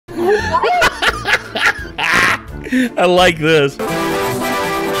I like this.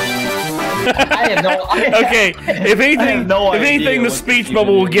 I have no. Okay, if anything, the speech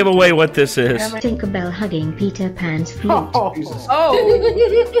bubble will give away what this is. Tinkerbell hugging Peter Pan's flute. Oh.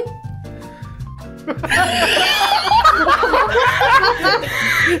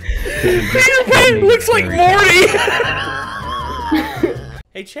 Peter Pan looks like Morty.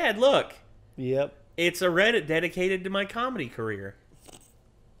 Hey, Chad, look. Yep. It's a Reddit dedicated to my comedy career.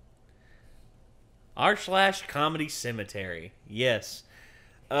 r/Comedycemetery. Yes.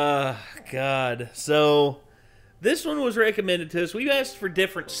 God. So, this one was recommended to us. We've asked for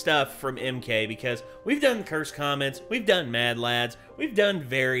different stuff from MK because we've done curse comments, we've done Mad Lads, we've done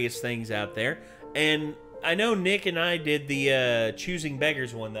various things out there. And I know Nick and I did the Choosing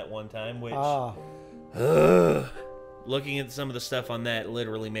Beggars one that one time, which... looking at some of the stuff on that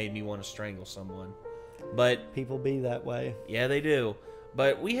literally made me want to strangle someone. But people be that way. Yeah, they do.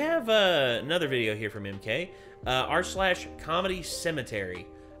 But we have another video here from MK. r/Comedycemetery.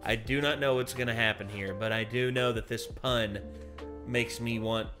 I do not know what's going to happen here, but I do know that this pun makes me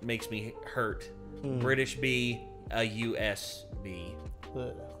hurt. British B, a US B.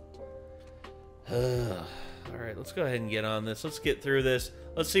 All right, let's go ahead and get on this. Let's get through this.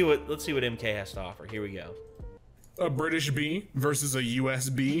 Let's see what MK has to offer. Here we go. A British B versus a US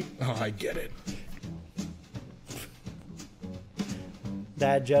B. Oh, I get it.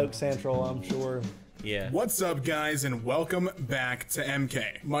 Dad joke central, I'm sure. Yeah. What's up, guys, and welcome back to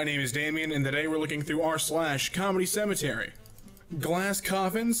MK. My name is Damien, and today we're looking through r/Comedycemetery. Glass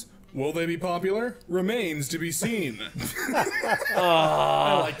coffins? Will they be popular? Remains to be seen.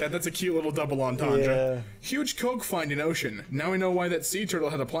 I like that. That's a cute little double entendre. Yeah. Huge coke find in ocean. Now we know why that sea turtle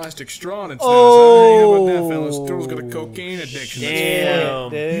had a plastic straw in its nose. You know about that, fellas? Turtle's got a cocaine addiction.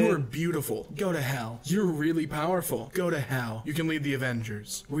 Damn. You are beautiful. Go to hell. You're really powerful. Go to hell. You can lead the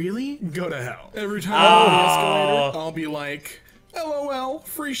Avengers. Really? Go to hell. Every time I'm on the escalator, I'll be like... LOL,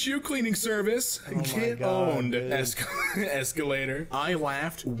 free shoe cleaning service. Get owned, escalator. I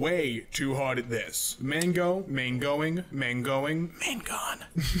laughed way too hard at this. Mango, mangoing, man gone.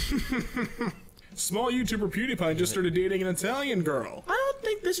 Small YouTuber PewDiePie just started dating an Italian girl. I don't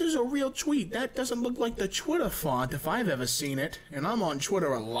think this is a real tweet. That doesn't look like the Twitter font if I've ever seen it. And I'm on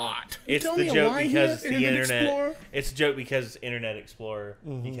Twitter a lot. It's the joke because it's the internet. It's a joke because it's Internet Explorer.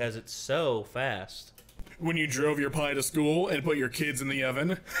 Because it's so fast. When you drove your pie to school and put your kids in the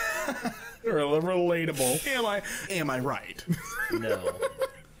oven. Relatable. Am I right? No.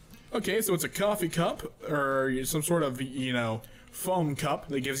 Okay, so it's a coffee cup, or some sort of, you know, foam cup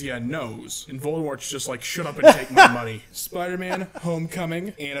that gives you a nose. And Voldemort's just like, shut up and take my money. Spider-Man,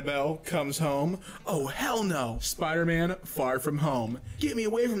 Homecoming, Annabelle comes home. Oh, hell no. Spider-Man, Far From Home. Get me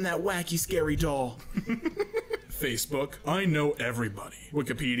away from that wacky, scary doll. Facebook, I know everybody.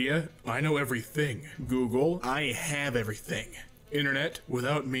 Wikipedia, I know everything. Google, I have everything. Internet,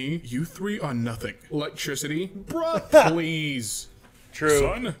 without me, you three are nothing. Electricity, bruh, please. True.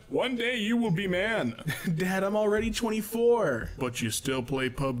 Son, one day you will be man. Dad, I'm already 24. But you still play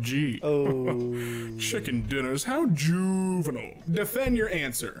PUBG. Oh. Chicken dinners, how juvenile. Defend your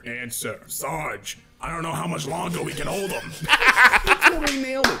answer. Answer. Sarge, I don't know how much longer we can hold them. You totally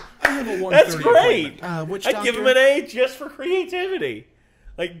nailed it. I have a 130 That's great. Which I'd give him an A just for creativity.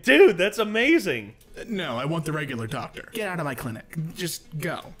 Like, dude, that's amazing. No, I want the regular doctor. Get out of my clinic. Just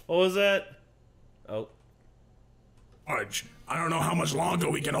go. What was that? Oh. Sarge, I don't know how much longer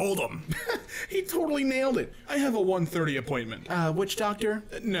we can hold him. He totally nailed it. I have a 1:30 appointment. Which doctor?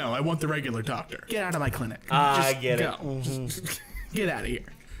 No, I want the regular doctor. Get out of my clinic. I get it. Get out of here.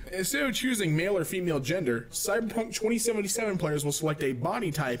 Instead of choosing male or female gender, Cyberpunk 2077 players will select a body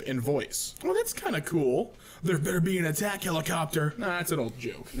type and voice. Well, that's kind of cool. There better be an attack helicopter. Nah, that's an old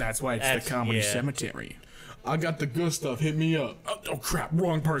joke. That's why it's the Comedy Cemetery. I got the good stuff. Hit me up. Oh crap,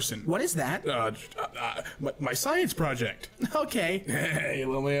 wrong person. What is that? My science project. Okay. Hey,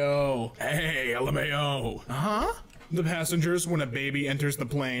 LMAO. Hey, LMAO. Huh? The passengers when a baby enters the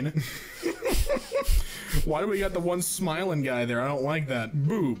plane. Why do we got the one smiling guy there? I don't like that.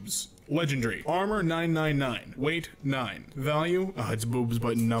 Boobs. Legendary. Armor 999. Weight 9. Value? Oh, it's boobs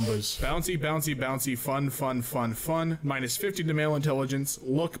but in numbers. Bouncy, bouncy, bouncy. Fun, fun, fun, fun. -50 to male intelligence.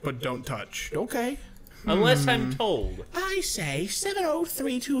 Look but don't touch. Okay. Unless I'm told. I say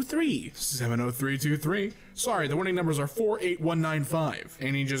 70323. 70323. Sorry, the winning numbers are 48195.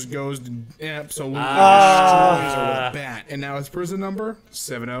 And he just goes and absolutely destroys her with a bat. And now his prison number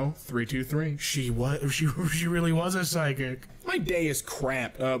 70323. She really was a psychic. My day is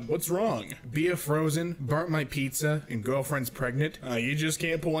crap. What's wrong? Bia frozen, burnt my pizza, and girlfriend's pregnant. You just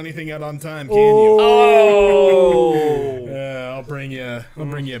can't pull anything out on time, can you? Oh! I'll bring you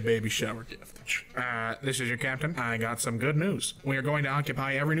a baby shower gift. This is your captain. I got some good news. We are going to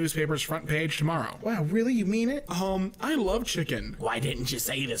occupy every newspaper's front page tomorrow. Wow, really? You mean it? I love chicken. Why didn't you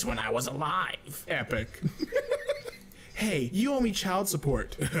say this when I was alive? Epic. Hey, you owe me child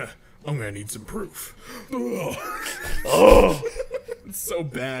support. I'm gonna need some proof. Oh, it's so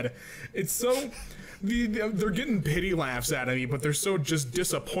bad. It's so... They're getting pity laughs out of me, but they're so just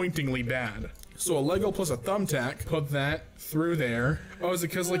disappointingly bad. So a Lego plus a thumbtack, put that through there. Oh, is it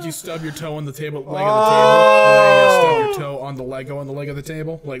because like you stub your toe on the leg of the table? Then you stub your toe on the leg of the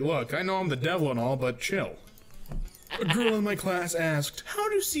table? Like, look, I know I'm the devil and all, but chill. A girl in my class asked, how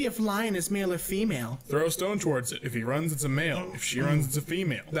do you see if lion is male or female? Throw a stone towards it. If he runs, it's a male. If she runs, it's a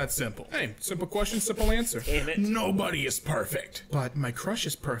female. That's simple. Hey, simple question, simple answer. Damn it. Nobody is perfect. But my crush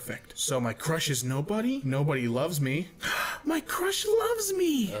is perfect. So my crush is nobody? Nobody loves me. My crush loves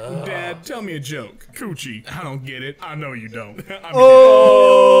me. Dad, tell me a joke. Coochie. I don't get it. I know you don't.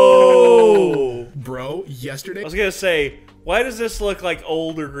 Oh! Bro, yesterday... I was gonna say, why does this look like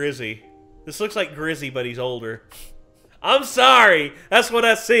older Grizzy? This looks like Grizzy, but he's older. I'm sorry. That's what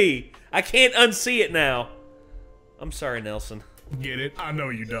I see. I can't unsee it now. I'm sorry, Nelson. Get it? I know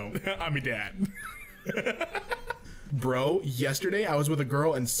you don't. I'm your dad. Bro, yesterday I was with a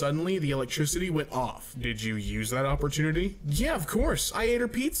girl and suddenly the electricity went off. Did you use that opportunity? Yeah, of course. I ate her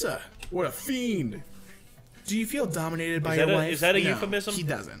pizza. What a fiend. Do you feel dominated by your wife? Is that a No, euphemism? He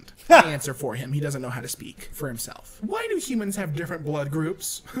doesn't. I answer for him. He doesn't know how to speak for himself. Why do humans have different blood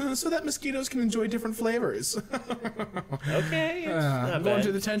groups? So that mosquitoes can enjoy different flavors. Okay, it's not Going bad.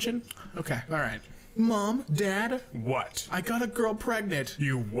 to detention? Okay, alright. Mom, Dad? What? I got a girl pregnant.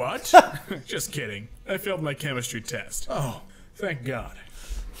 You what? Just kidding. I failed my chemistry test. Oh, thank God.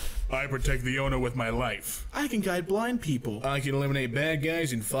 I protect the owner with my life. I can guide blind people. I can eliminate bad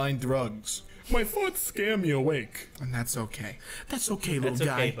guys and find drugs. My thoughts scare me awake. And that's okay. That's okay, little That's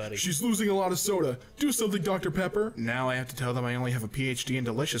guy. okay, buddy. She's losing a lot of soda. Do something, Dr. Pepper. Now I have to tell them I only have a PhD in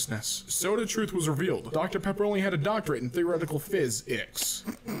deliciousness. Soda truth was revealed. Dr. Pepper only had a doctorate in theoretical physics.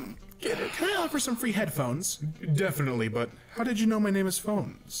 Get it? Can I offer some free headphones? Definitely, but how did you know my name is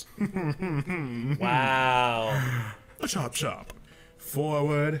Phones? Wow. A chop chop.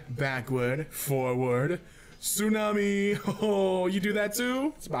 Forward, backward, forward. Tsunami. Oh, you do that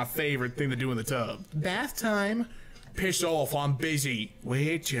too? It's my favorite thing to do in the tub. Bath time. Piss off, I'm busy.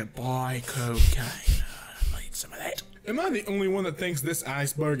 Where'd you buy cocaine? I need some of that. Am I the only one that thinks this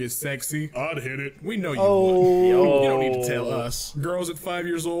iceberg is sexy? I'd hit it. We know you would. You don't need to tell us. Girls at 5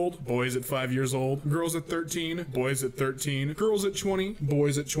 years old, boys at 5 years old. Girls at 13, boys at 13. Girls at 20,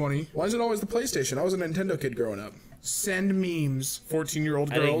 boys at 20. Why is it always the PlayStation? I was a Nintendo kid growing up. Send memes.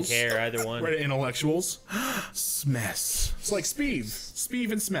 14-year-old I didn't girls. care either one. Reddit intellectuals. Smess. It's like Speeve.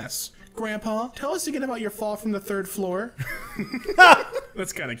 Speeve and Smess. Grandpa, tell us again about your fall from the 3rd floor.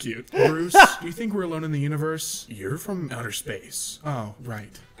 That's kind of cute. Bruce, do you think we're alone in the universe? You're from outer space. Oh,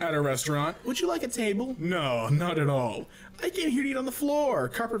 right. At a restaurant. Would you like a table? No, not at all. I came here to eat on the floor.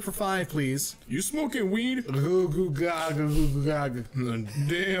 Carpet for 5, please. You smoking weed? Damn,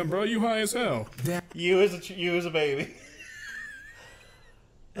 bro, you high as hell. You as a baby.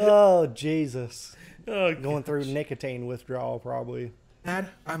 Oh, Jesus. Oh, Going through nicotine withdrawal, probably. Dad,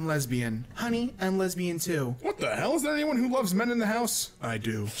 I'm lesbian. Honey, I'm lesbian too. What the hell? Is there anyone who loves men in the house? I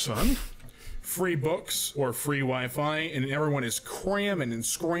do, son. Free books or free Wi-Fi, and everyone is cramming and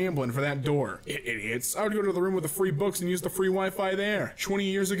scrambling for that door. Idiots. I would go to the room with the free books and use the free Wi-Fi there. 20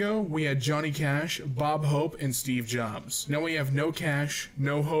 years ago, we had Johnny Cash, Bob Hope, and Steve Jobs. Now we have no Cash,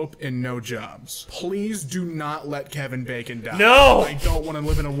 no Hope, and no Jobs. Please do not let Kevin Bacon die. No! I don't want to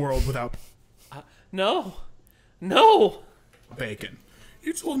live in a world without No. No. bacon.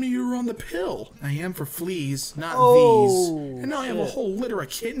 You told me you were on the pill. I am for fleas, not these. And now I have a whole litter of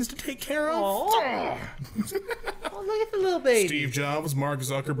kittens to take care of. Oh, look at the little baby. Steve Jobs, Mark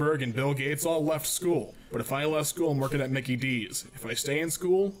Zuckerberg, and Bill Gates all left school. But if I left school, I'm working at Mickey D's. If I stay in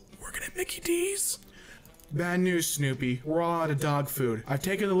school, working at Mickey D's. Bad news, Snoopy. We're all out of dog food. I've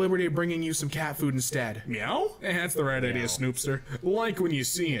taken the liberty of bringing you some cat food instead. Meow? That's the right idea, Snoopster. Like when you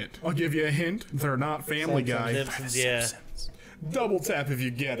see it. I'll give you a hint. They're not Family Guy. Simpsons, yeah. Double tap if you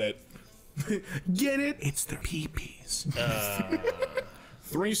get it. Get it? It's the pee-pees.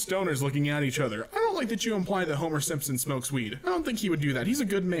 3 stoners looking at each other. I don't like that you imply that Homer Simpson smokes weed. I don't think he would do that. He's a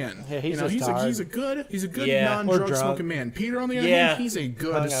good man. Yeah, he's just he's tired. a good Yeah. non-drug Or drunk. smoking man. Peter, on the other Yeah. hand, he's a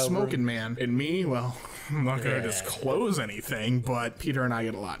good Hungover. smoking man. And me, well, I'm not gonna disclose anything, but Peter and I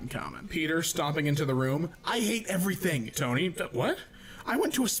get a lot in common. Peter stomping into the room. I hate everything. Tony, what? I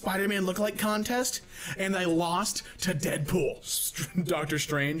went to a Spider-Man lookalike contest, and I lost to Deadpool. Doctor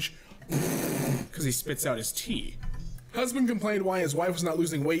Strange, because he spits out his tea. Husband complained why his wife was not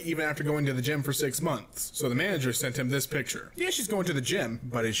losing weight even after going to the gym for 6 months. So the manager sent him this picture. Yeah, she's going to the gym,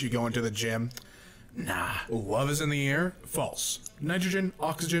 but is she going to the gym? Nah. Love is in the air? False. Nitrogen,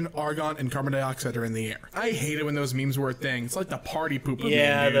 oxygen, argon, and carbon dioxide are in the air. I hate it when those memes were a thing. It's like the party pooper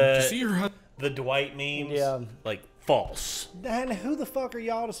meme, dude. To see her the Dwight memes? Yeah. Like, false. And who the fuck are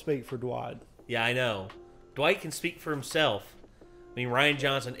y'all to speak for Dwight? Yeah, I know. Dwight can speak for himself. I mean, Ryan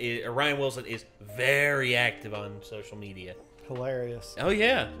Wilson is very active on social media. Hilarious. Oh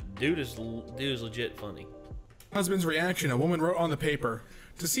yeah, dude is legit funny. Husband's reaction, a woman wrote on the paper.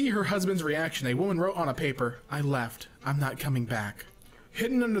 To see her husband's reaction, a woman wrote on a paper, I left. I'm not coming back.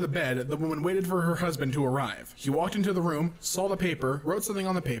 Hidden under the bed, the woman waited for her husband to arrive. He walked into the room, saw the paper, wrote something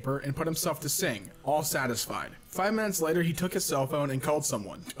on the paper, and put himself to sing, all satisfied. 5 minutes later, he took his cell phone and called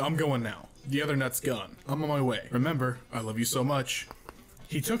someone. I'm going now. The other nut's gone. I'm on my way. Remember, I love you so much.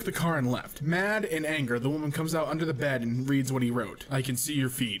 He took the car and left. Mad in anger, the woman comes out under the bed and reads what he wrote. I can see your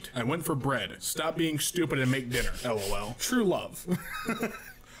feet. I went for bread. Stop being stupid and make dinner. LOL. True love.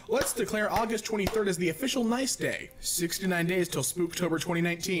 Let's declare August 23rd as the official nice day. 69 days till Spooktober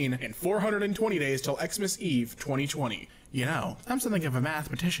 2019, and 420 days till Xmas Eve 2020. You know, I'm something of a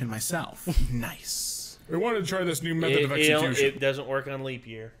mathematician myself. Nice. We wanted to try this new method of execution. It doesn't work on leap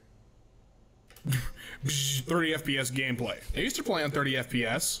year. 30 FPS gameplay. I used to play on 30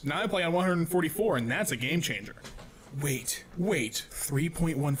 FPS. Now I play on 144, and that's a game changer. Wait.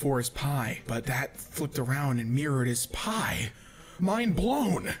 3.14 is pi, but that flipped around and mirrored as pi. Mind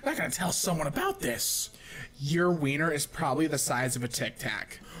blown. I gotta tell someone about this. Your wiener is probably the size of a Tic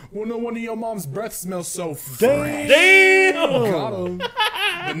Tac. Well, no wonder your mom's breath smells so fresh. Damn! Got him.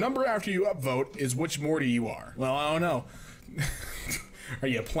 The number after you upvote is which Morty you are. Well, I don't know. Are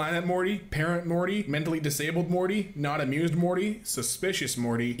you Planet Morty, Parent Morty, Mentally Disabled Morty, Not Amused Morty, Suspicious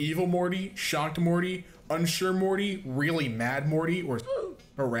Morty, Evil Morty, Shocked Morty, Unsure Morty, Really Mad Morty, or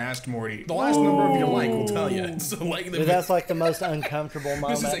Harassed Morty? The last number of your like will tell you. So like Dude, that's like the most uncomfortable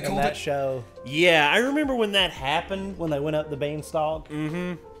moment in that show. Yeah, I remember when that happened. When they went up the beanstalk.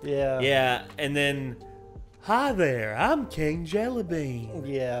 Mm-hmm. Yeah. Yeah, and then, hi there, I'm King Jellybean.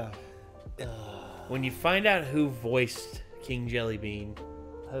 Yeah. When you find out who voiced King Jellybean.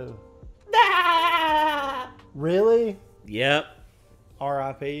 Who? Really? Yep.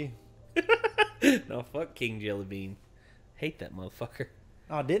 R.I.P. No, fuck King Jellybean. Hate that motherfucker.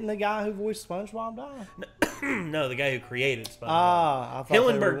 Oh, didn't the guy who voiced SpongeBob die? No, the guy who created SpongeBob. I thought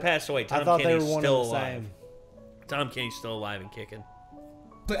Hillenburg passed away. I thought they were one still and the alive. same. Tom Kenny's still alive and kicking.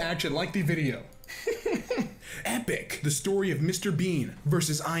 The action, like the video. Epic. The story of Mr. Bean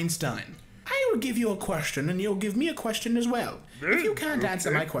versus Einstein. I will give you a question, and you'll give me a question as well. If you can't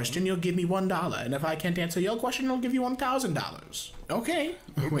answer my question, you'll give me $1, and if I can't answer your question, I'll give you $1,000. Okay.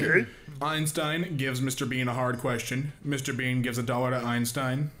 Wait. Einstein gives Mr. Bean a hard question. Mr. Bean gives $1 to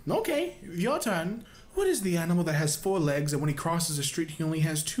Einstein. Okay, your turn. What is the animal that has 4 legs, and when he crosses the street, he only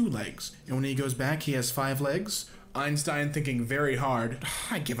has 2 legs, and when he goes back, he has 5 legs? Einstein thinking very hard.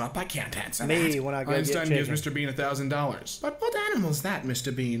 I give up. I can't answer that. When I go Einstein get gives Mr. Bean $1,000. But what animal's that,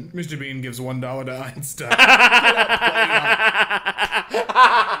 Mr. Bean? Mr. Bean gives $1 to Einstein.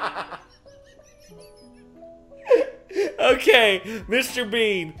 Okay, Mr.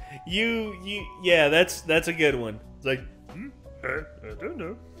 Bean, yeah, that's a good one. It's like, I don't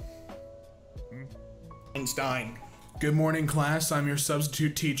know. Einstein. Good morning, class. I'm your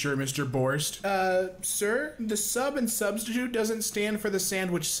substitute teacher, Mr. Borst. Sir, the sub in substitute doesn't stand for the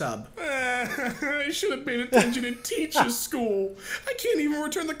sandwich sub. I should have paid attention in teacher's school. I can't even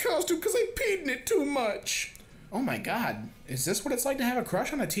return the costume because I peed in it too much. Oh my god. Is this what it's like to have a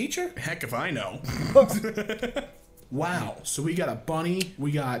crush on a teacher? Heck if I know. Wow, so we got a bunny,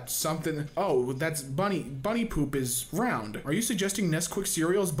 we got something. Oh, that's bunny. Bunny poop is round. Are you suggesting Nesquik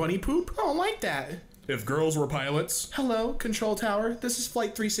cereal's bunny poop? I don't like that. If girls were pilots. Hello, control tower. This is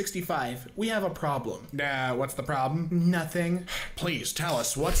Flight 365. We have a problem. What's the problem? Nothing. Please tell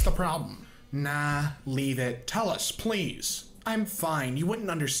us, what's the problem? Nah, leave it. Tell us, please. I'm fine. You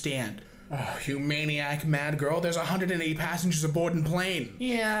wouldn't understand. Oh, you maniac mad girl. There's 180 passengers aboard the plane.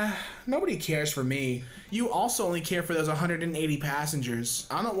 Yeah, nobody cares for me. You also only care for those 180 passengers.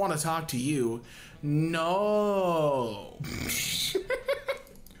 I don't want to talk to you. No.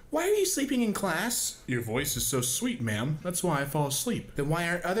 Why are you sleeping in class? Your voice is so sweet, ma'am. That's why I fall asleep. Then why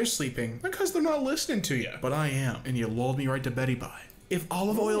aren't others sleeping? Because they're not listening to you. But I am, and you lulled me right to Betty Bye. If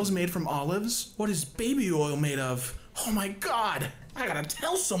olive oil is made from olives, what is baby oil made of? Oh my god! I gotta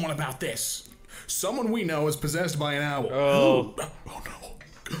tell someone about this. Someone we know is possessed by an owl. Oh. Oh no.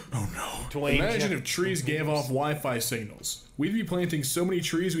 Oh no. Dwayne Imagine if trees gave off Wi-Fi signals. We'd be planting so many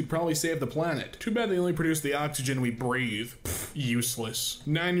trees we'd probably save the planet. Too bad they only produce the oxygen we breathe. Pfft, useless.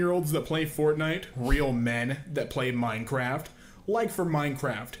 9-year-olds that play Fortnite, real men that play Minecraft. Like for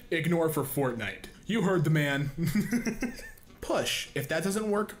Minecraft, ignore for Fortnite. You heard the man. Push. If that doesn't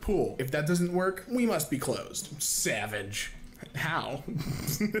work, pull. If that doesn't work, we must be closed. Savage. How?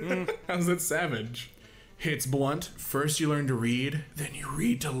 How's that savage? It's blunt. First you learn to read, then you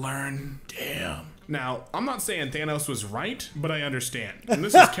read to learn. Damn. Now, I'm not saying Thanos was right, but I understand. And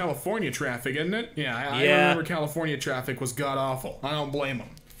this is California traffic, isn't it? Yeah, I remember California traffic was god-awful. I don't blame him.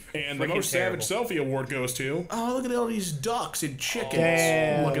 And the most savage selfie award goes to... Oh, look at all these ducks and chickens.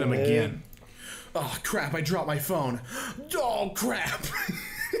 Damn, look at them dude. again. Oh, crap, I dropped my phone. Oh, crap.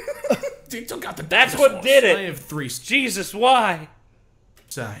 They took out the That's dinosaurs. what did it. I have 3 Jesus, why?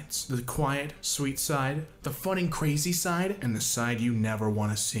 sides. The quiet, sweet side, the fun and crazy side, and the side you never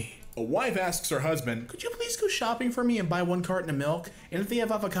want to see. A wife asks her husband, could you please go shopping for me and buy 1 carton of milk? And if they have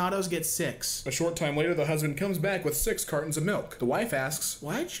avocados, get 6. A short time later, the husband comes back with 6 cartons of milk. The wife asks,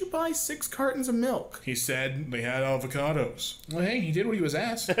 why'd you buy 6 cartons of milk? He said they had avocados. Well, hey, he did what he was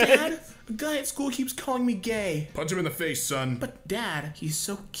asked. Dad, a guy at school keeps calling me gay. Punch him in the face, son. But Dad, he's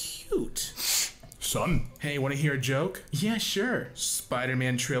so cute. Son. Hey, want to hear a joke? Yeah, sure.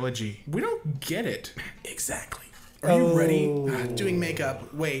 Spider-Man trilogy. We don't get it. Exactly. Are you ready? Doing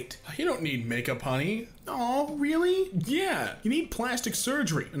makeup. Wait. You don't need makeup, honey. Oh, really? Yeah. You need plastic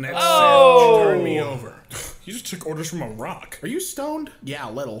surgery. And that savage turned me over. You just took orders from a rock. Are you stoned? Yeah,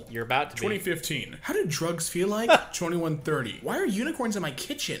 a little. You're about to be. 2015. How do drugs feel like? 2130. Why are unicorns in my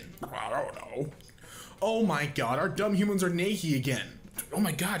kitchen? I don't know. Oh my god, our dumb humans are naked again. Oh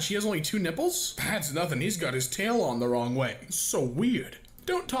my god, she has only 2 nipples? That's nothing, he's got his tail on the wrong way. So weird.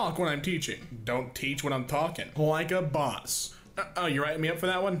 Don't talk when I'm teaching. Don't teach when I'm talking. Like a boss. Oh, you writing me up for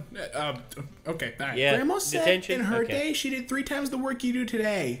that one? Okay, all right. Yeah. Grandma said Detention? in her Okay. day she did 3 times the work you do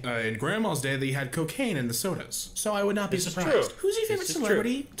today. In Grandma's day, they had cocaine in the sodas. So I would not be This is surprised. true. Who's your favorite This is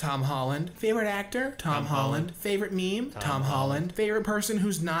celebrity? Tom Holland. Favorite actor? Tom Holland. Favorite meme? Tom Holland. Favorite person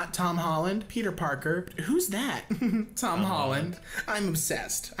who's not Tom Holland? Peter Parker. Who's that? Tom Holland. I'm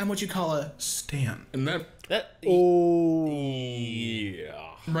obsessed. I'm what you call a stan. And that Yeah.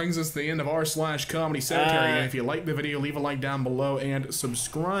 brings us to the end of r/Comedycemetery. And if you like the video, leave a like down below and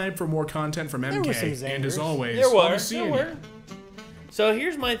subscribe for more content from were MK. some And as zingers. always, There I'll be were. seeing There you. were. So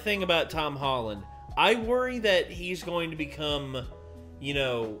here's my thing about Tom Holland. I worry that he's going to become, you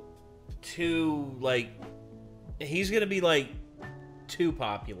know, too, like, he's going to be, like, too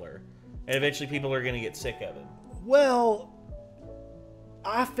popular. And eventually people are going to get sick of him. Well,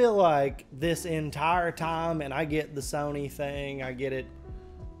 I feel like this entire time, and I get the Sony thing, I get it.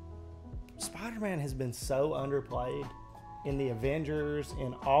 Spider-Man has been so underplayed in the Avengers,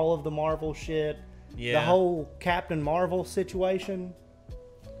 in all of the Marvel shit. Yeah. The whole Captain Marvel situation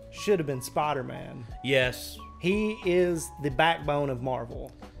should have been Spider-Man. Yes. He is the backbone of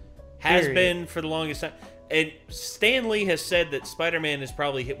Marvel. Has Period. been for the longest time. And Stan Lee has said that Spider-Man is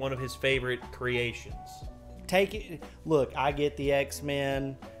probably one of his favorite creations. Take it. Look, I get the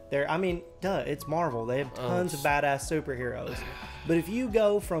X-Men. I mean, duh, it's Marvel. They have tons of badass superheroes. But if you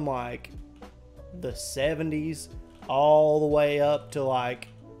go from like the 70s all the way up to like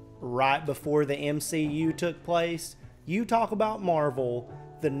right before the MCU took place, you talk about Marvel,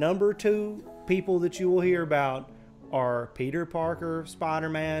 the number 2 people that you will hear about are Peter Parker,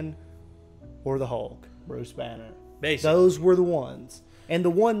 Spider-Man, or the Hulk, Bruce Banner. Basically. Those were the ones. And the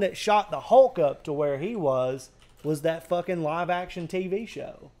one that shot the Hulk up to where he was that fucking live-action TV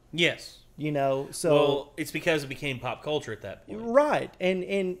show. Yes. You know, so... Well, it's because it became pop culture at that point. Right.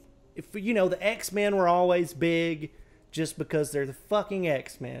 And if, you know, the X-Men were always big just because they're the fucking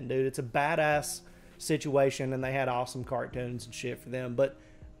X-Men, dude. It's a badass situation, and they had awesome cartoons and shit for them. But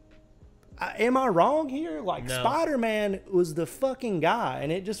am I wrong here? Like, No. Spider-Man was the fucking guy,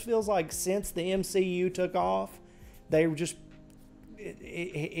 and it just feels like since the MCU took off, they were just...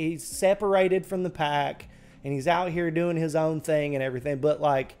 He's separated from the pack, and he's out here doing his own thing and everything. But,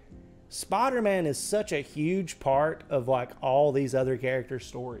 like, Spider-Man is such a huge part of, like, all these other characters'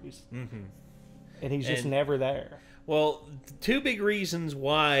 stories. Mm-hmm. And he's just never there. Well, 2 big reasons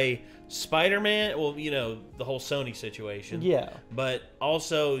why Spider-Man, well, you know, the whole Sony situation. Yeah. But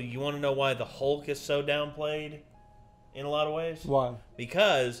also, you want to know why the Hulk is so downplayed in a lot of ways? Why?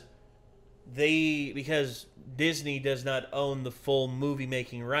 Because Disney does not own the full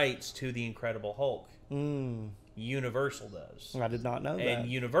movie-making rights to the Incredible Hulk. Universal does. I did not know that. And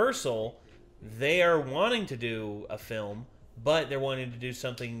Universal, they are wanting to do a film, but they're wanting to do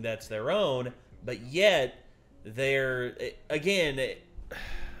something that's their own, but yet they're, again,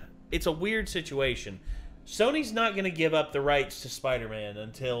 it's a weird situation. Sony's not going to give up the rights to Spider-Man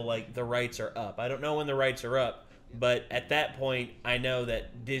until, like, the rights are up. I don't know when the rights are up, but at that point, I know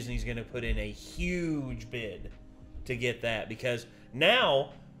that Disney's going to put in a huge bid to get that, because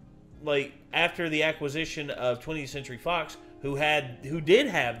now, like, after the acquisition of 20th Century Fox, who did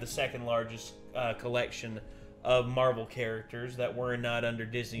have the second largest collection of Marvel characters that were not under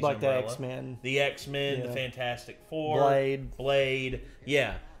Disney's umbrella. Like the X-Men, the Fantastic Four, Blade.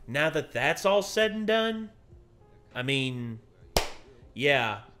 Yeah. Now that that's all said and done, I mean,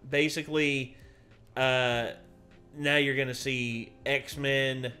 yeah, basically, now you're going to see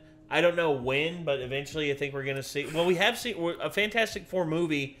X-Men. I don't know when, but eventually I think we're going to see... Well, we have seen... A Fantastic Four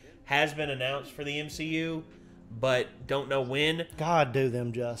movie has been announced for the MCU, but don't know when. God, do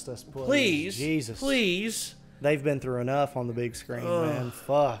them justice, please. Jesus. Please. They've been through enough on the big screen, man.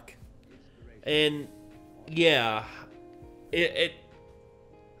 Fuck. And, yeah,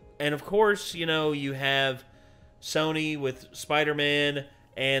 and of course, you know, you have Sony with Spider-Man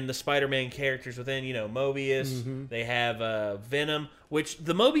and the Spider-Man characters within, you know, Mobius. Mm-hmm. They have Venom, which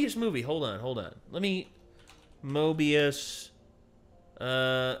the Mobius movie, hold on. Mobius.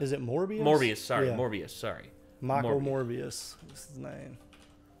 Is it Morbius? Morbius, sorry. Yeah. Morbius, sorry. Michael Morbius is his name.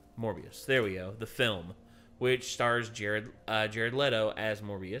 Morbius, there we go. The film, which stars Jared Leto as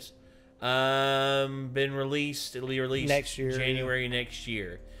Morbius. Been released. It'll be released next year, January next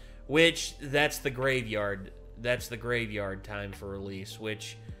year. Which that's the graveyard. That's the graveyard time for release.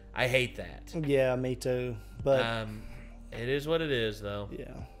 Which I hate that. Yeah, me too. But it is what it is, though.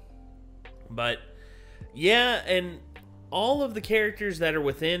 Yeah. But yeah, and all of the characters that are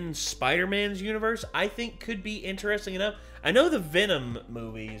within Spider-Man's universe, I think could be interesting enough. I know the Venom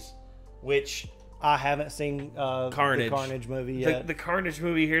movies, which I haven't seen Carnage. the Carnage movie yet. The Carnage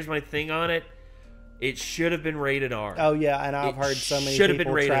movie, here's my thing on it. It should have been rated R. Oh, yeah, and I've heard so many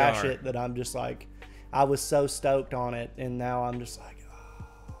people trash it that I'm just like, I was so stoked on it, and now I'm just like, oh.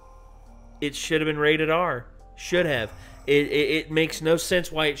 It should have been rated R. Should have. It makes no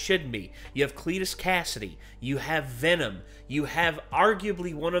sense why it shouldn't be. You have Cletus Cassidy. You have Venom. You have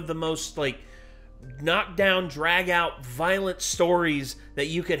arguably one of the most, like, knockdown, drag-out, violent stories that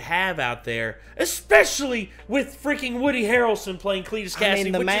you could have out there, especially with freaking Woody Harrelson playing Cletus Cassidy. I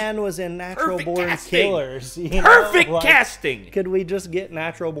mean, the man was in Natural Born casting. Killers. Perfect casting. Could we just get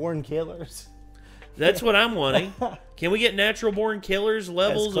Natural Born Killers? That's what I'm wanting. Can we get Natural Born Killers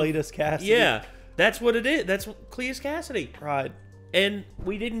levels? As Cletus Cassidy. Yeah, that's what it is. That's Cletus Cassidy. Right. And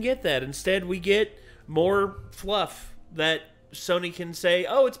we didn't get that. Instead, we get more fluff that Sony can say,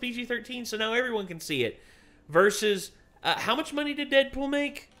 oh, it's PG-13, so now everyone can see it. Versus, how much money did Deadpool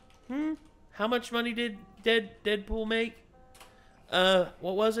make? How much money did Deadpool make?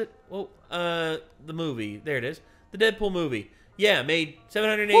 What was it? Well, the movie. There it is. The Deadpool movie. Yeah, made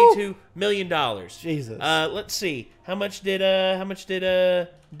 $782 million. Jesus. Let's see. How much did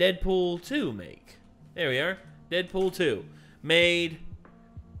Deadpool 2 make? There we are. Deadpool 2 made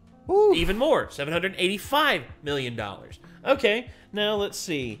even more, $785 million. Okay, now let's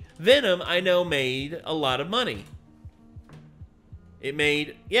see. Venom, I know, made a lot of money. It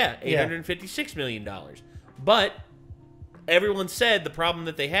made, $856 million. But everyone said the problem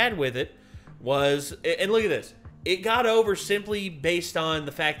that they had with it was, and look at this, it got over simply based on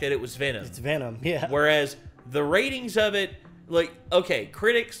the fact that it was Venom. It's Venom, yeah. Whereas the ratings of it, like, okay,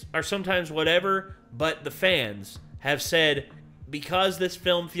 critics are sometimes whatever, but the fans have said, because this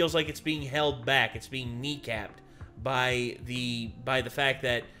film feels like it's being held back, it's being kneecapped by the fact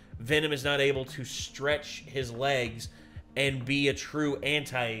that Venom is not able to stretch his legs and be a true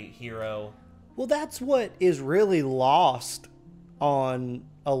anti-hero. Well, that's what is really lost on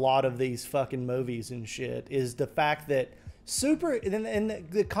a lot of these fucking movies and shit, is the fact that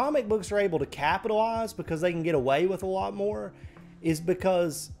the comic books are able to capitalize because they can get away with a lot more, is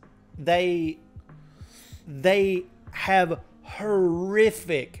because they have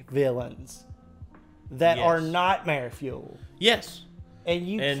horrific villains that are nightmare fuel. Yes. And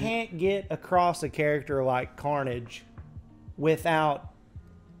you can't get across a character like Carnage without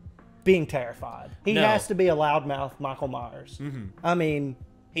being terrified. He has to be a loudmouth Michael Myers. Mm-hmm. I mean,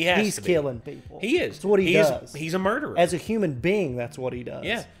 he's killing people. He is. That's what he does. He's a murderer. As a human being, that's what he does.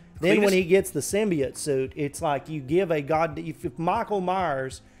 Yeah. Then when he gets the symbiote suit, it's like you give a god... If Michael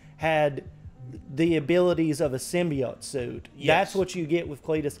Myers had the abilities of a symbiote suit, that's what you get with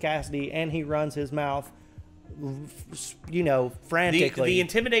Cletus Cassidy, and he runs his mouth you know, frantically. The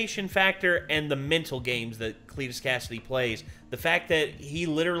intimidation factor and the mental games that Cletus Cassidy plays. The fact that he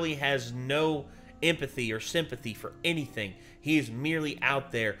literally has no empathy or sympathy for anything. He is merely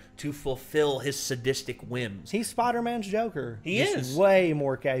out there to fulfill his sadistic whims. He's Spider-Man's Joker. He just is. way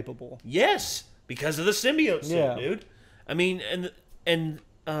more capable. Yes, because of the symbiote suit, Yeah. dude. I mean,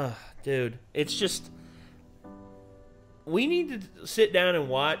 dude, it's just... We need to sit down and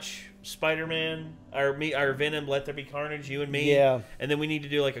watch Spider-Man, or Venom, Let There Be Carnage, you and me. Yeah. And then we need to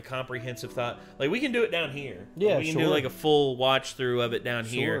do like a comprehensive thought. Like, we can do it down here. Yeah, we can do sure. like a full watch through of it down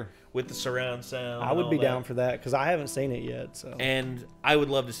here Sure. with the surround sound. I would be down for that because I haven't seen it yet. So. And I would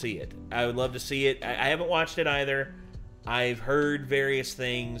love to see it. I would love to see it. I haven't watched it either. I've heard various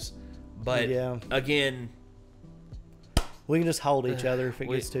things, but Yeah. again, We can just hold each other if it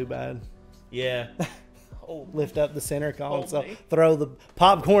gets too bad. yeah. Lift up the center console, me. throw the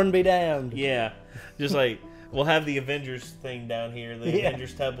popcorn, be damned. Yeah, just like we'll have the Avengers thing down here, the Yeah.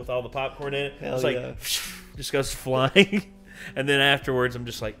 Avengers tub with all the popcorn in it. Hell It's like yeah. just goes flying, and then afterwards I'm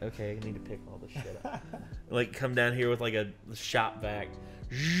just like, okay, I need to pick all this shit up. Like come down here with like a shop vac.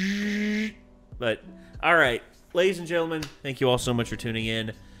 But all right, ladies and gentlemen, thank you all so much for tuning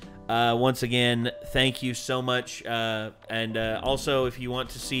in. Once again, thank you so much. And also, if you want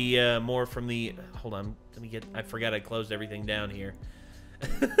to see more from the... Hold on. Let me get... I forgot I closed everything down here.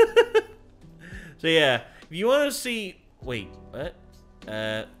 So, yeah. If you want to see... Wait. What?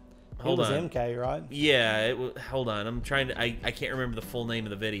 Hold it was on. MK, right? Yeah. It was, hold on. I'm trying to... I can't remember the full name of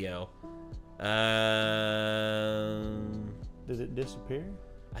the video. Did it disappear?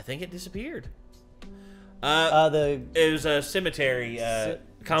 I think it disappeared. It was a cemetery...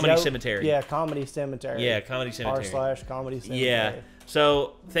 Comedycemetery. Yeah, Comedycemetery. Yeah, Comedycemetery. r/Comedycemetery. Yeah.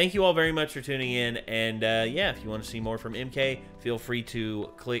 So thank you all very much for tuning in. And yeah, if you want to see more from MK, feel free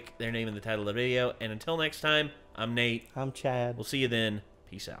to click their name in the title of the video. And until next time, I'm Nate. I'm Chad. We'll see you then.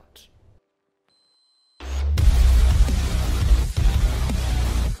 Peace out.